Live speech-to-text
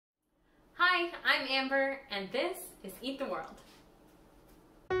Hi, I'm Amber, and this is Eat the World.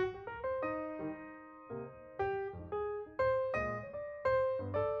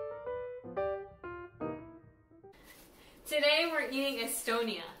 Today we're eating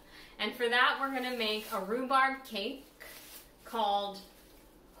Estonia, and for that we're going to make a rhubarb cake called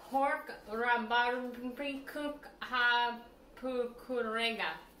Rabarbrikook Hapukoorega.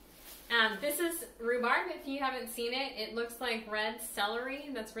 This is rhubarb. If you haven't seen it, it looks like red celery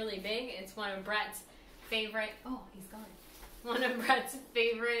that's really big. It's one of Brett's favorite, oh, he's gone. One of Brett's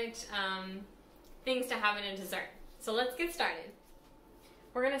favorite things to have in a dessert. So let's get started.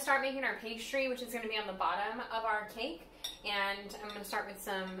 We're going to start making our pastry, which is going to be on the bottom of our cake. And I'm going to start with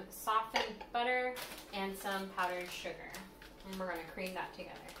some softened butter and some powdered sugar. And we're going to cream that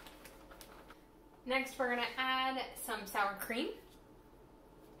together. Next, we're going to add some sour cream.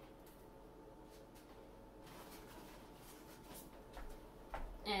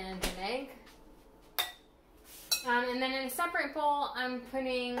 And an egg. And then in a separate bowl, I'm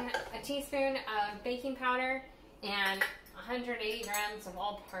putting a teaspoon of baking powder and 180 grams of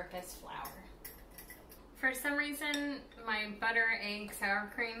all-purpose flour. For some reason, my butter, egg,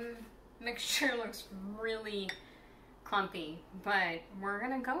 sour cream mixture looks really clumpy, but we're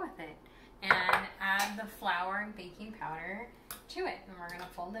gonna go with it and add the flour and baking powder to it, and we're gonna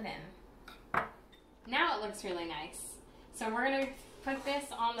fold it in. Now it looks really nice. So we're gonna put this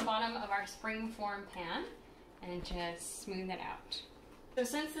on the bottom of our springform pan and just smooth it out. So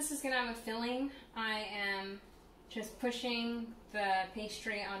since this is gonna have a filling, I am just pushing the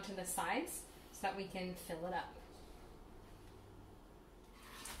pastry onto the sides so that we can fill it up.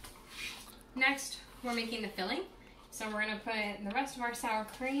 Next, we're making the filling. So we're gonna put the rest of our sour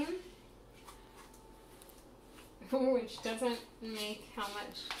cream, which doesn't make how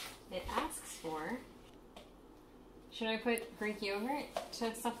much it asks for. Should I put Greek yogurt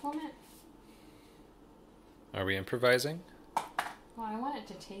to supplement? Are we improvising? Well, I want it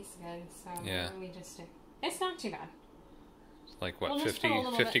to taste good, so yeah. Maybe we just do. It's not too bad. Like what, we'll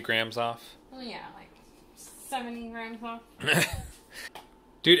 50 grams off? Well, yeah, like 70 grams off.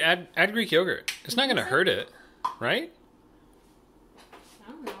 Dude, add Greek yogurt. It's not going to hurt it, right? I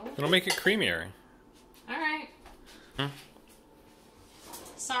don't know. It'll make it creamier. All right.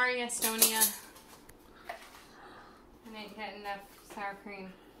 Sorry, Estonia. I didn't get enough sour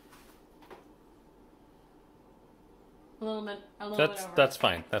cream. A little bit over. That's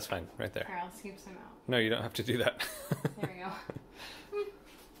fine. That's fine. Right there. Here, I'll scoop some out. No, you don't have to do that. There we go.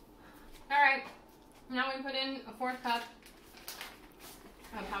 All right. Now we put in a 4th cup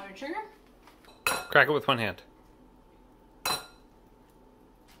of powdered sugar. Crack it with one hand.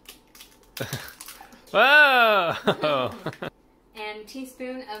 Whoa! And a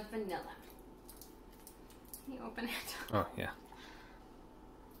teaspoon of vanilla. Can you open it? Oh, yeah.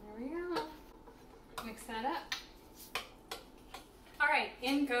 There we go. Mix that up. All right,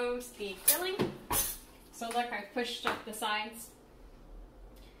 in goes the filling. So look, I pushed up the sides.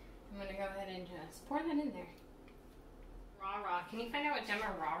 I'm gonna go ahead and just pour that in there. Raw. Can you find out what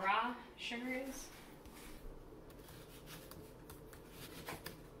Demerara sugar is?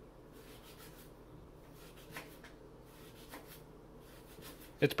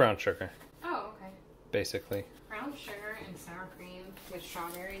 It's brown sugar. Oh, okay. Basically. Brown sugar and sour cream with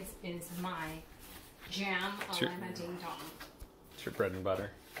strawberries is my jam on my ding dong. It's your bread and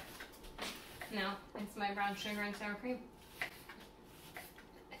butter. No, it's my brown sugar and sour cream.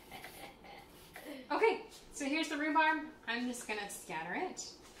 Okay, so here's the rhubarb. I'm just gonna scatter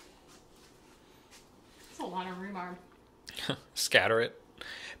it. That's a lot of rhubarb. Scatter it.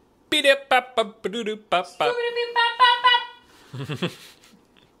 Beat it, bop, bop, ba-doo-doo, bop, bop.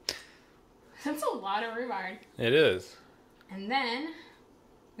 That's a lot of rhubarb. It is. And then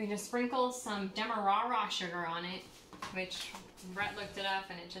we just sprinkle some Demerara sugar on it, which Brett looked it up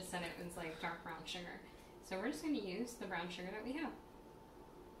and it just said it was like dark brown sugar. So we're just going to use the brown sugar that we have.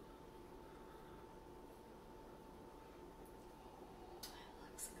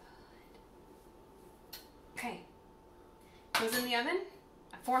 That looks good. Okay. Goes in the oven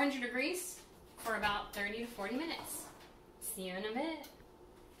at 400 degrees for about 30 to 40 minutes. See you in a bit.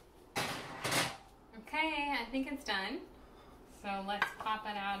 Okay, I think it's done. So let's pop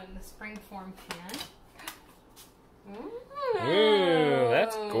it out in the springform pan. Ooh,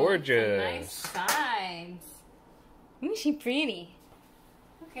 that's gorgeous. Nice sides. Ooh, she's pretty.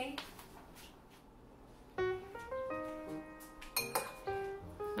 Okay.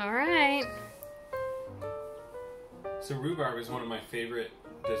 All right. So rhubarb is one of my favorite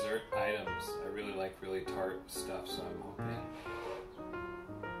dessert items. I really like really tart stuff, so I'm hoping.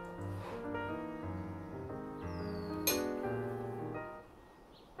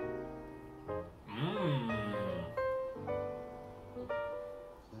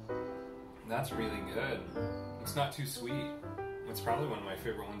 That's really good. It's not too sweet. It's probably one of my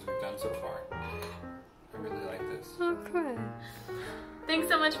favorite ones we've done so far. I really like this. Okay. Thanks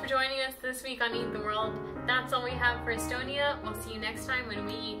so much for joining us this week on Eat the World. That's all we have for Estonia. We'll see you next time when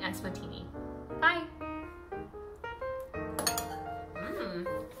we eat eswatini. Bye!